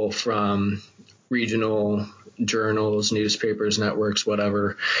people from regional journals, newspapers, networks,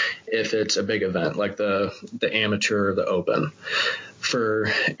 whatever, if it's a big event like the amateur or the open.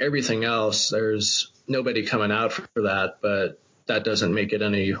 For everything else, there's nobody coming out for that, but that doesn't make it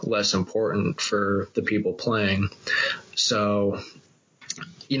any less important for the people playing. So,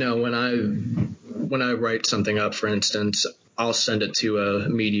 when I write something up, for instance, I'll send it to a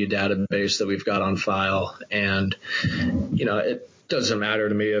media database that we've got on file, and it doesn't matter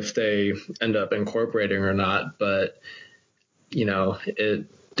to me if they end up incorporating or not, but it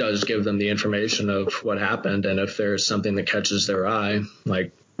does give them the information of what happened. And if there's something that catches their eye,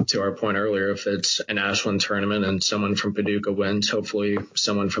 like to our point earlier, if it's an Ashland tournament and someone from Paducah wins, hopefully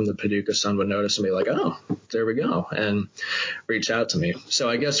someone from the Paducah Sun would notice and be like, oh, there we go, and reach out to me. So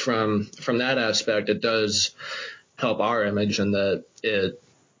I guess from that aspect, it does help our image in that it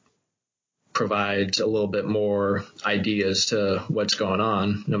provides a little bit more ideas to what's going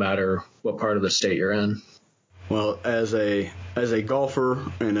on, no matter what part of the state you're in. Well, as a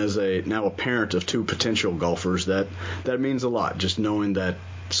golfer and as now a parent of two potential golfers, that means a lot. Just knowing that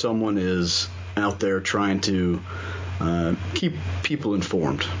someone is out there trying to keep people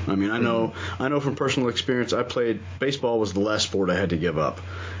informed. I mean, I know from personal experience, baseball was the last sport I had to give up.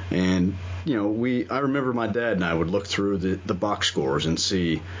 And, I remember my dad and I would look through the box scores and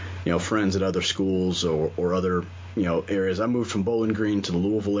see, friends at other schools or other, areas. I moved from Bowling Green to the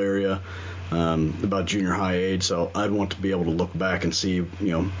Louisville area about junior high age, so I'd want to be able to look back and see,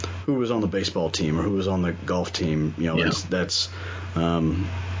 who was on the baseball team or who was on the golf team.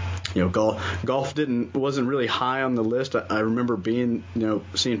 Golf wasn't really high on the list. I remember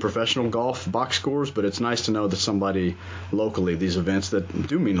seeing professional golf box scores, but it's nice to know that somebody locally, these events that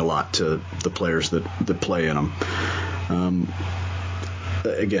do mean a lot to the players that play in them.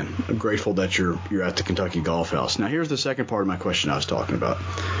 Again, I'm grateful that you're at the Kentucky Golf House. Now, here's the second part of my question I was talking about.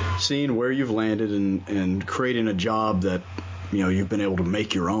 Seeing where you've landed and creating a job that, you've been able to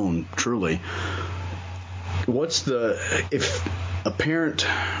make your own, truly. If a parent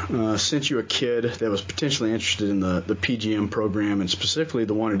sent you a kid that was potentially interested in the PGM program and specifically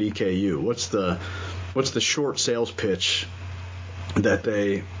the one at EKU, what's the short sales pitch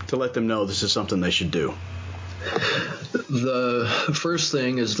to let them know this is something they should do? The first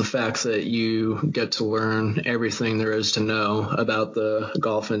thing is the fact that you get to learn everything there is to know about the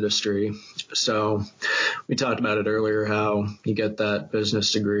golf industry. So we talked about it earlier, how you get that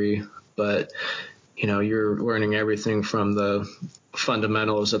business degree, but you're learning everything from the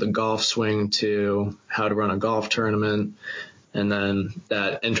fundamentals of the golf swing to how to run a golf tournament. And then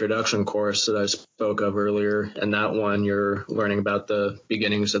that introduction course that I spoke of earlier, and that one you're learning about the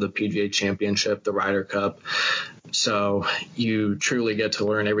beginnings of the PGA Championship, the Ryder Cup. So you truly get to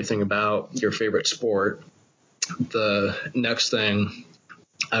learn everything about your favorite sport. The next thing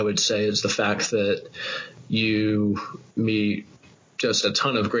I would say is the fact that you meet just a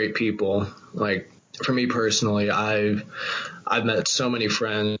ton of great people. Like, for me personally, I've met so many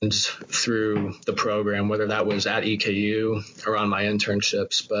friends through the program, whether that was at EKU or on my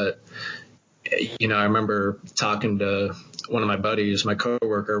internships. But, I remember talking to one of my buddies, my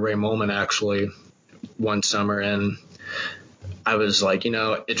coworker, Ray Molman, actually, one summer. And I was like,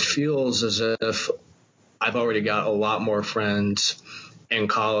 it feels as if I've already got a lot more friends in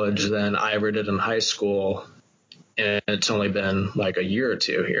college than I ever did in high school. And it's only been like a year or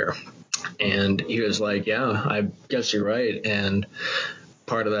two here. And he was like, yeah, I guess you're right. And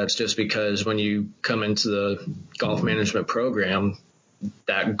part of that's just because when you come into the golf management program,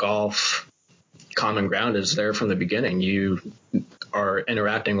 that golf common ground is there from the beginning. You are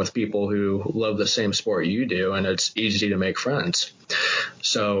interacting with people who love the same sport you do, and it's easy to make friends.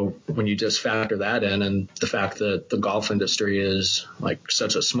 So when you just factor that in, and the fact that the golf industry is like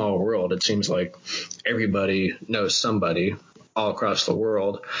such a small world, it seems like everybody knows somebody all across the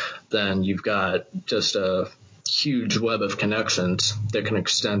world, then you've got just a huge web of connections that can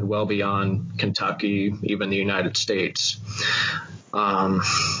extend well beyond Kentucky, even the United States. I'm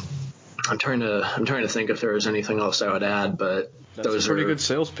trying to think if there was anything else I would add, but that's a pretty good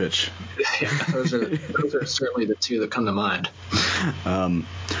sales pitch. Yeah, those are certainly the two that come to mind.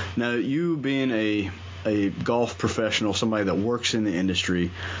 Now, you being a golf professional, somebody that works in the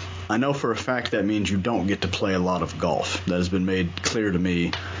industry, I know for a fact that means you don't get to play a lot of golf. That has been made clear to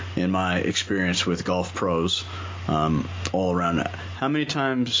me in my experience with golf pros all around. How many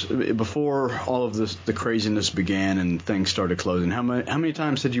times, before all of the craziness began and things started closing, how many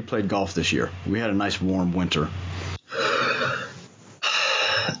times had you played golf this year? We had a nice warm winter.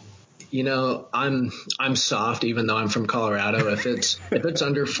 I'm soft, even though I'm from Colorado. If it's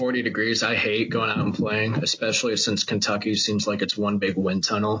under 40 degrees, I hate going out and playing, especially since Kentucky seems like it's one big wind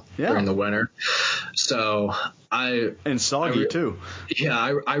tunnel during the winter. So and soggy too. Yeah,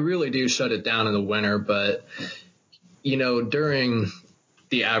 I really do shut it down in the winter. But during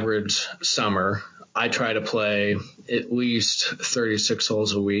the average summer, I try to play at least 36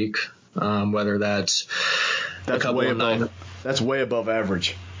 holes a week, whether that's That's way above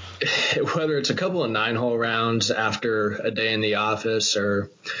average. Whether it's a couple of 9-hole rounds after a day in the office or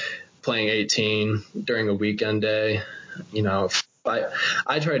playing 18 during a weekend day,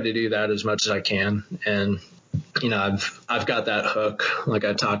 I try to do that as much as I can. And, I've got that hook, like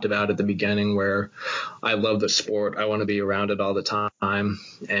I talked about at the beginning, where I love the sport. I want to be around it all the time.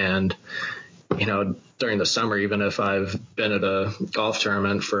 And, during the summer, even if I've been at a golf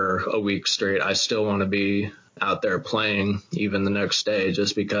tournament for a week straight, I still want to be out there playing even the next day,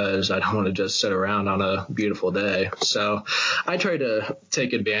 just because I don't want to just sit around on a beautiful day. So I try to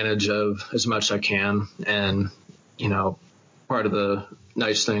take advantage of as much as I can. And, part of the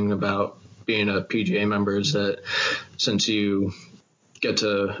nice thing about being a PGA member is that since you get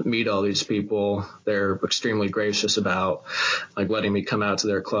to meet all these people, they're extremely gracious about like letting me come out to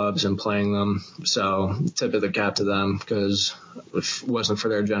their clubs and playing them. So tip of the cap to them, because if it wasn't for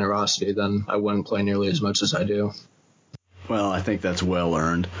their generosity, then I wouldn't play nearly as much as I do. Well, I think that's well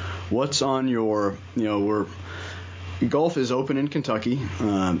earned. What's on your, golf is open in Kentucky.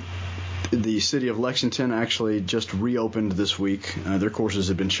 The city of Lexington actually just reopened this week. Their courses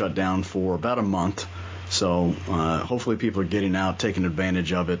have been shut down for about a month. So hopefully people are getting out, taking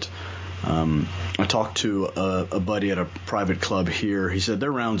advantage of it. I talked to a buddy at a private club here. He said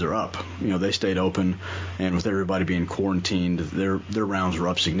their rounds are up. They stayed open, and with everybody being quarantined, their rounds were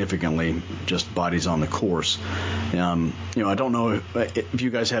up significantly, just bodies on the course. I don't know if you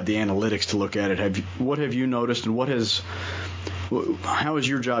guys have the analytics to look at it. What have you noticed, and how has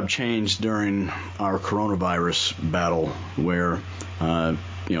your job changed during our coronavirus battle where,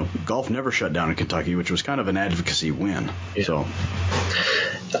 golf never shut down in Kentucky, which was kind of an advocacy win. Yeah. So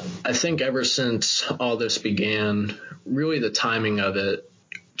I think ever since all this began, really the timing of it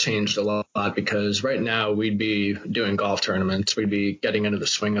changed a lot, because right now we'd be doing golf tournaments, we'd be getting into the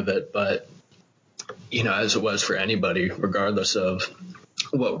swing of it. But, as it was for anybody, regardless of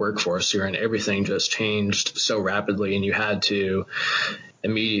what workforce you're in, everything just changed so rapidly, and you had to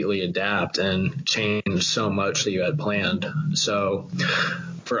immediately adapt and change so much that you had planned. So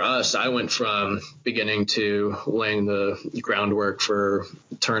for us, I went from beginning to laying the groundwork for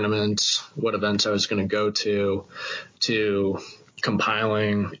tournaments, what events I was going to go to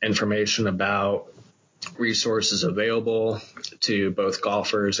compiling information about resources available to both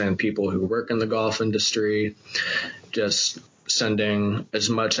golfers and people who work in the golf industry, just sending as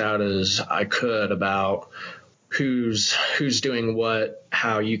much out as I could about who's doing what,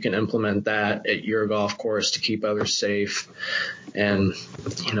 how you can implement that at your golf course to keep others safe. And,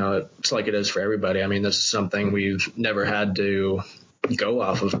 it's like it is for everybody. I mean, this is something we've never had to go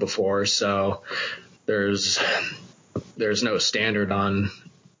off of before. So there's no standard on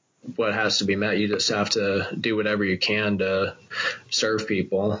what has to be met. You just have to do whatever you can to serve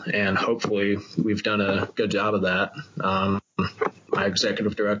people. And hopefully we've done a good job of that. My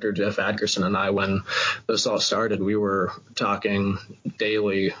executive director, Jeff Adkerson, and I, when this all started, we were talking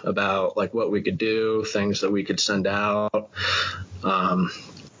daily about like what we could do, things that we could send out.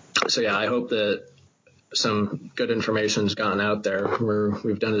 I hope that some good information's gotten out there.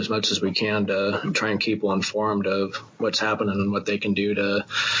 We've done as much as we can to try and keep people informed of what's happening and what they can do to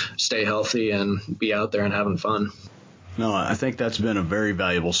stay healthy and be out there and having fun. No, I think that's been a very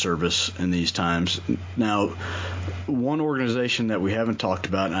valuable service in these times. Now, one organization that we haven't talked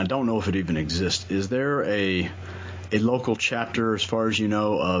about, and I don't know if it even exists, is there a local chapter, as far as you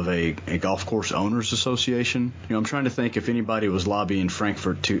know, of a golf course owners association? I'm trying to think if anybody was lobbying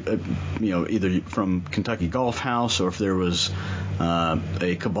Frankfort to, either from Kentucky Golf House, or if there was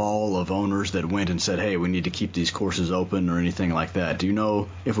a cabal of owners that went and said, hey, we need to keep these courses open, or anything like that. Do you know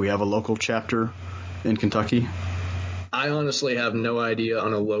if we have a local chapter in Kentucky? I honestly have no idea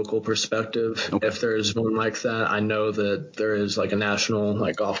on a local perspective if there's one like that. I know that there is like a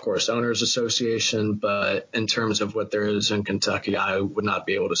national golf course owners association, but in terms of what there is in Kentucky, I would not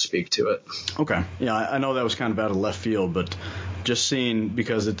be able to speak to it. Okay. Yeah, I know that was kind of out of left field, but just seeing,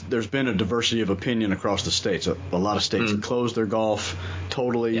 because there's been a diversity of opinion across the states. A lot of states have closed their golf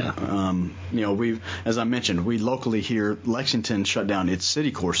totally. Yeah. As I mentioned, we locally here, Lexington shut down its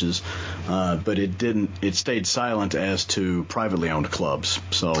city courses, but it stayed silent as to privately owned clubs.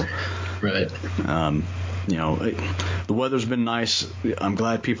 So, right. The weather's been nice. I'm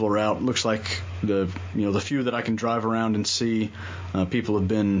glad people are out. Looks like the few that I can drive around and see, people have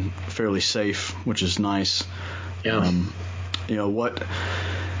been fairly safe, which is nice. Yeah.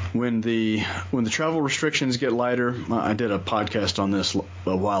 When the travel restrictions get lighter, I did a podcast on this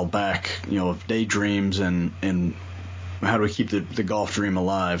a while back, of daydreams and how do we keep the golf dream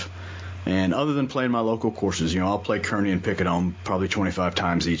alive. And other than playing my local courses, I'll play Kearney and Pickett Home probably 25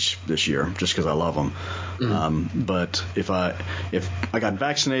 times each this year, just because I love them. But if I got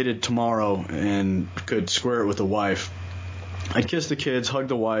vaccinated tomorrow and could square it with the wife, I'd kiss the kids, hug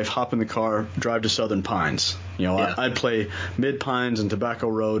the wife, hop in the car, drive to Southern Pines. I'd play Mid Pines and Tobacco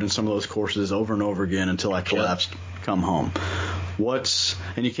Road and some of those courses over and over again until I collapsed, come home.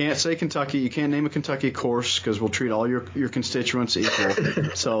 And you can't say Kentucky, you can't name a Kentucky course because we'll treat all your constituents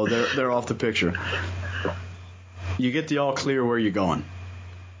equal. So they're off the picture. You get the all clear, where you going?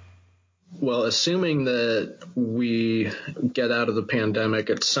 Well, assuming that we get out of the pandemic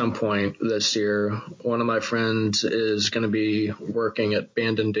at some point this year, one of my friends is going to be working at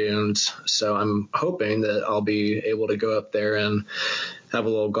Bandon Dunes. So I'm hoping that I'll be able to go up there and have a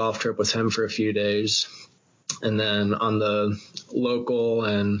little golf trip with him for a few days. And then on the local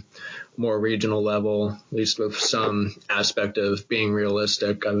and more regional level, at least with some aspect of being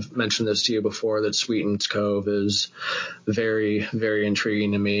realistic, I've mentioned this to you before, that Sweetens Cove is very, very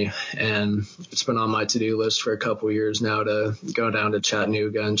intriguing to me. And it's been on my to-do list for a couple of years now to go down to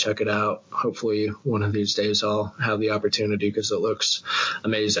Chattanooga and check it out. Hopefully one of these days I'll have the opportunity because it looks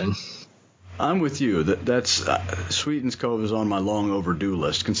amazing. I'm with you. That's Sweetens Cove is on my long overdue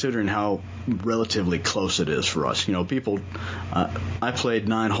list, considering how relatively close it is for us. People. I played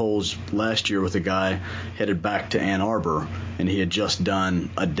 9 holes last year with a guy headed back to Ann Arbor, and he had just done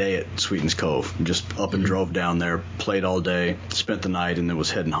a day at Sweetens Cove. Just up and drove down there, played all day, spent the night, and then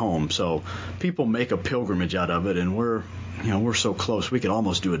was heading home. So people make a pilgrimage out of it, and we're so close. We could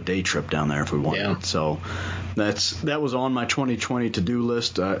almost do a day trip down there if we wanted. Yeah. So that was on my 2020 to-do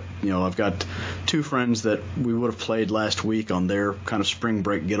list. I've got 2 friends that we would have played last week on their kind of spring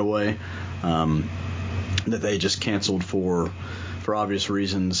break getaway that they just canceled for obvious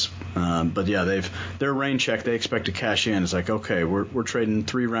reasons. But yeah, their rain check, they expect to cash in. It's like, okay, we're trading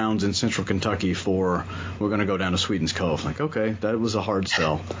 3 rounds in Central Kentucky we're going to go down to Sweetens Cove. Like, okay, that was a hard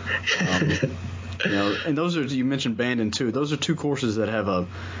sell. And those are, you mentioned Bandon too. Those are 2 courses that have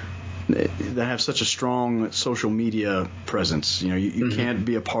such a strong social media presence. You can't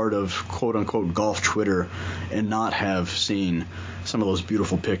be a part of quote unquote golf Twitter and not have seen some of those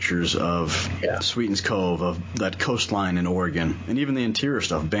beautiful pictures of Sweetens Cove, of that coastline in Oregon, and even the interior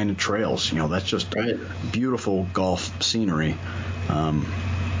stuff, Bandon Trails. That's just beautiful golf scenery.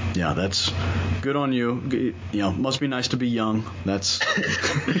 Yeah, that's good on you. Must be nice to be young. That's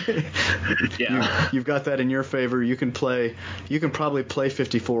you've got that in your favor. You can probably play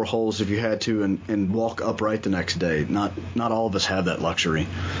 54 holes if you had to and walk upright the next day. Not all of us have that luxury.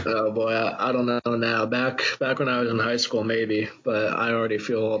 Oh boy, I don't know now. Back when I was in high school, maybe, but I already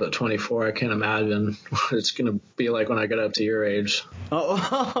feel old at 24. I can't imagine what it's going to be like when I get up to your age.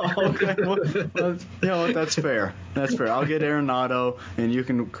 Oh, okay. Well, that's fair. That's fair. I'll get Arenado, and you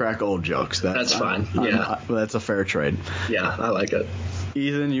can crack old jokes. That's fine. That's a fair trade. Yeah, I like it.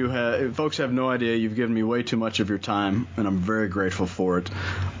 Ethan, folks have no idea. You've given me way too much of your time, and I'm very grateful for it.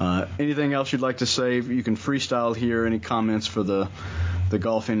 Anything else you'd like to say? You can freestyle here. Any comments for the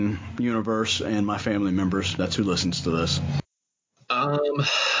golfing universe and my family members? That's who listens to this.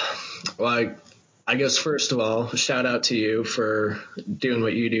 I guess first of all, shout out to you for doing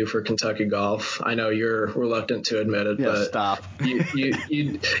what you do for Kentucky golf. I know you're reluctant to admit it, but stop.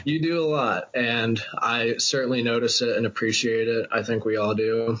 you do a lot, and I certainly notice it and appreciate it. I think we all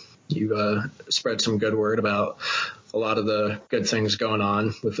do. You spread some good word about a lot of the good things going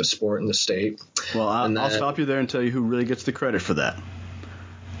on with the sport in the state. Well, I'll stop you there and tell you who really gets the credit for that.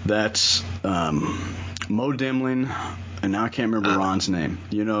 That's Mo Dimling. And now I can't remember Ron's name.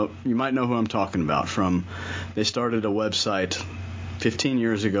 You might know who I'm talking about. They started a website 15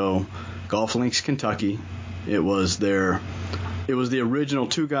 years ago, Golf Links Kentucky. It was the original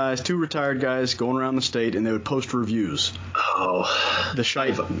 2 retired guys going around the state, and they would post reviews. Oh,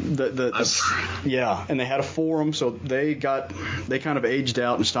 and they had a forum, so they kind of aged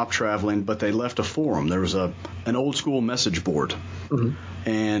out and stopped traveling, but they left a forum. There was an old school message board,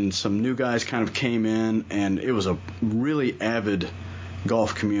 and some new guys kind of came in, and it was a really avid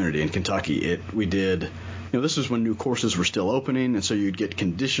golf community in Kentucky. We did. This is when new courses were still opening, and so you'd get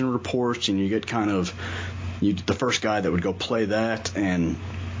condition reports, and you get the first guy that would go play that, and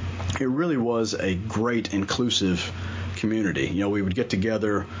it really was a great inclusive community. We would get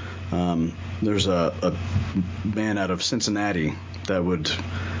together. There's a man out of Cincinnati that would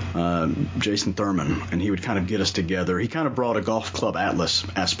Jason Thurman, and he would kind of get us together. He kind of brought a golf club atlas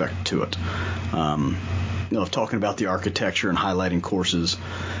aspect to it, of talking about the architecture and highlighting courses.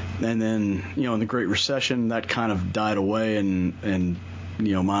 And then, in the Great Recession, that kind of died away, and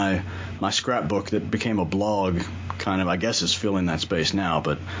my scrapbook that became a blog kind of, I guess, is filling that space now.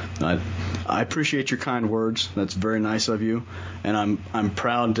 But I appreciate your kind words. That's very nice of you, and I'm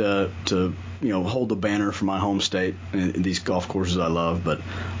proud to hold the banner for my home state in these golf courses I love. But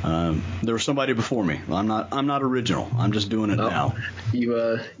there was somebody before me. I'm not original. I'm just doing it now.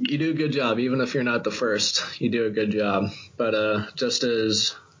 You do a good job, even if you're not the first. You do a good job. But just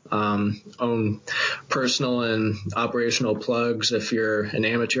as own personal and operational plugs, if you're an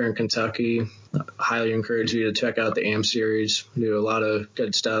amateur in Kentucky, I highly encourage you to check out the AM series. We do a lot of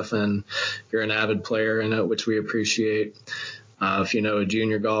good stuff, and you're an avid player in it, which we appreciate. If you know a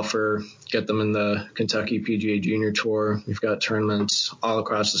junior golfer, get them in the Kentucky PGA Junior Tour. We've got tournaments all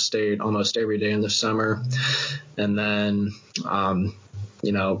across the state almost every day in the summer. And then,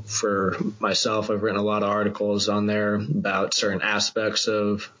 for myself, I've written a lot of articles on there about certain aspects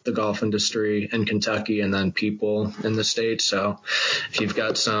of the golf industry in Kentucky and then people in the state. So if you've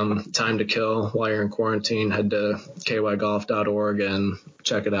got some time to kill while you're in quarantine, head to kygolf.org and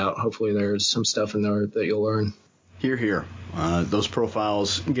check it out. Hopefully there's some stuff in there that you'll learn. Hear, hear. Those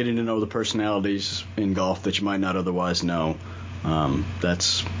profiles, getting to know the personalities in golf that you might not otherwise know,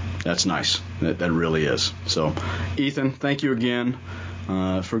 that's nice. That really is. So, Ethan, thank you again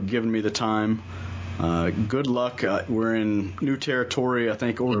for giving me the time. Good luck. We're in new territory, I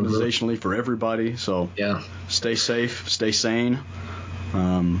think, organizationally for everybody. So, yeah, stay safe, stay sane,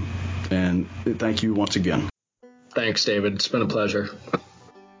 and thank you once again. Thanks, David. It's been a pleasure.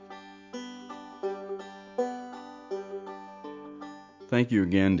 Thank you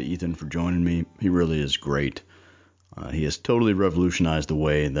again to Ethan for joining me. He really is great. He has totally revolutionized the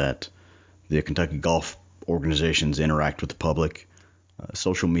way that the Kentucky golf organizations interact with the public.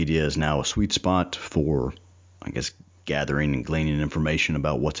 Social media is now a sweet spot for, I guess, gathering and gleaning information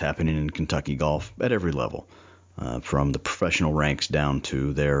about what's happening in Kentucky golf at every level, from the professional ranks down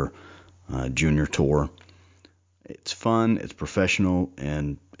to their junior tour. It's fun, it's professional,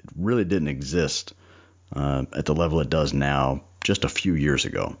 and it really didn't exist at the level it does now just a few years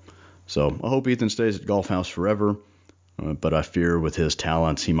ago. So I hope Ethan stays at Golf House forever, but I fear with his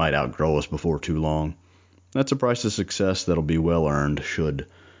talents he might outgrow us before too long. That's a price of success that'll be well earned should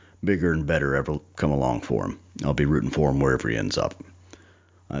bigger and better ever come along for him. I'll be rooting for him wherever he ends up.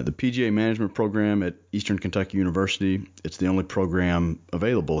 The PGA Management Program at Eastern Kentucky University, it's the only program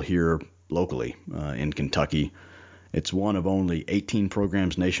available here locally in Kentucky. It's one of only 18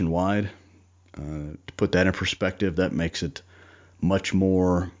 programs nationwide. To put that in perspective, that makes it much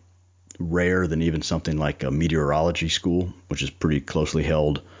more rare than even something like a meteorology school, which is pretty closely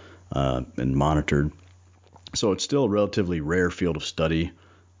held and monitored. So it's still a relatively rare field of study,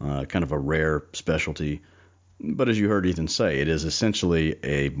 kind of a rare specialty. But as you heard Ethan say, it is essentially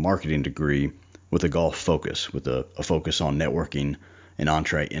a marketing degree with a golf focus, with a focus on networking and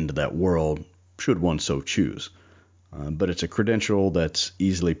entree into that world, should one so choose. But it's a credential that's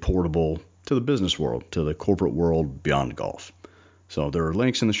easily portable to the business world, to the corporate world beyond golf. So there are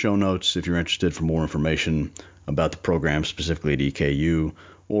links in the show notes if you're interested for more information about the program specifically at EKU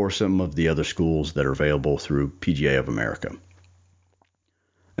or some of the other schools that are available through PGA of America.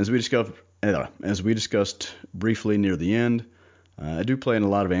 As we discussed briefly near the end, I do play in a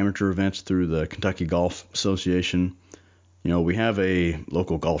lot of amateur events through the Kentucky Golf Association. We have a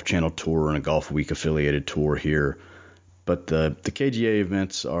local Golf Channel tour and a Golf Week affiliated tour here, but the KGA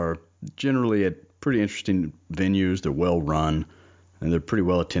events are generally at pretty interesting venues. They're well run, and they're pretty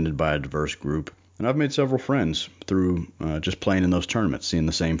well attended by a diverse group. And I've made several friends through just playing in those tournaments, seeing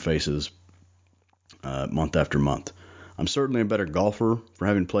the same faces month after month. I'm certainly a better golfer for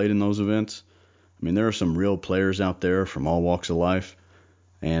having played in those events. I mean, there are some real players out there from all walks of life,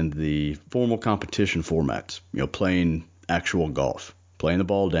 and the formal competition formats, playing actual golf, playing the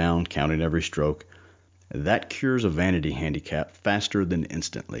ball down, counting every stroke, that cures a vanity handicap faster than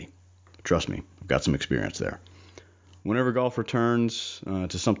instantly. Trust me, I've got some experience there. Whenever golf returns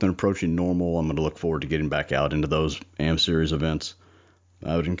to something approaching normal, I'm going to look forward to getting back out into those AM Series events.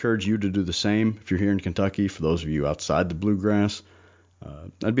 I would encourage you to do the same if you're here in Kentucky. For those of you outside the Bluegrass,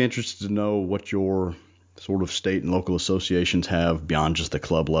 I'd be interested to know what your sort of state and local associations have beyond just the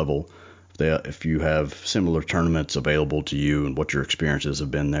club level. If you have similar tournaments available to you and what your experiences have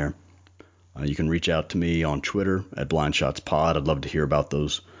been there. You can reach out to me on Twitter at BlindShotsPod. I'd love to hear about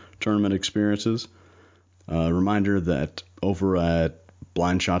those tournament experiences. Reminder that over at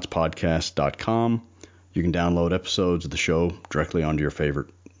blindshotspodcast.com, you can download episodes of the show directly onto your favorite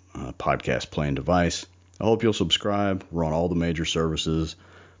podcast playing device. I hope you'll subscribe. We're on all the major services,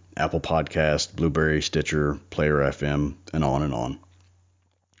 Apple Podcast, Blueberry, Stitcher, Player FM, and on and on.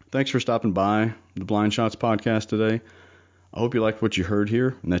 Thanks for stopping by the Blind Shots podcast today. I hope you liked what you heard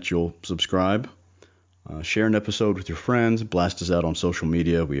here and that you'll subscribe. Share an episode with your friends. Blast us out on social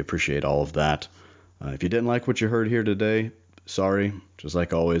media. We appreciate all of that. If you didn't like what you heard here today, sorry. Just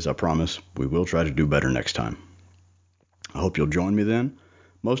like always, I promise we will try to do better next time. I hope you'll join me then.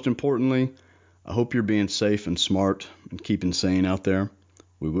 Most importantly, I hope you're being safe and smart and keeping sane out there.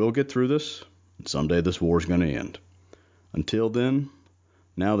 We will get through this, and someday this war is going to end. Until then,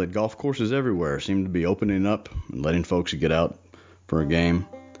 now that golf courses everywhere seem to be opening up and letting folks get out for a game,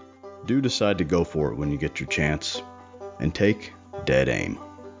 do decide to go for it when you get your chance, and take dead aim.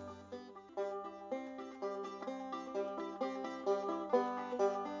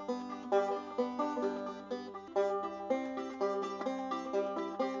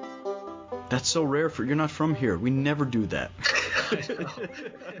 That's so rare you're not from here. We never do that. I know.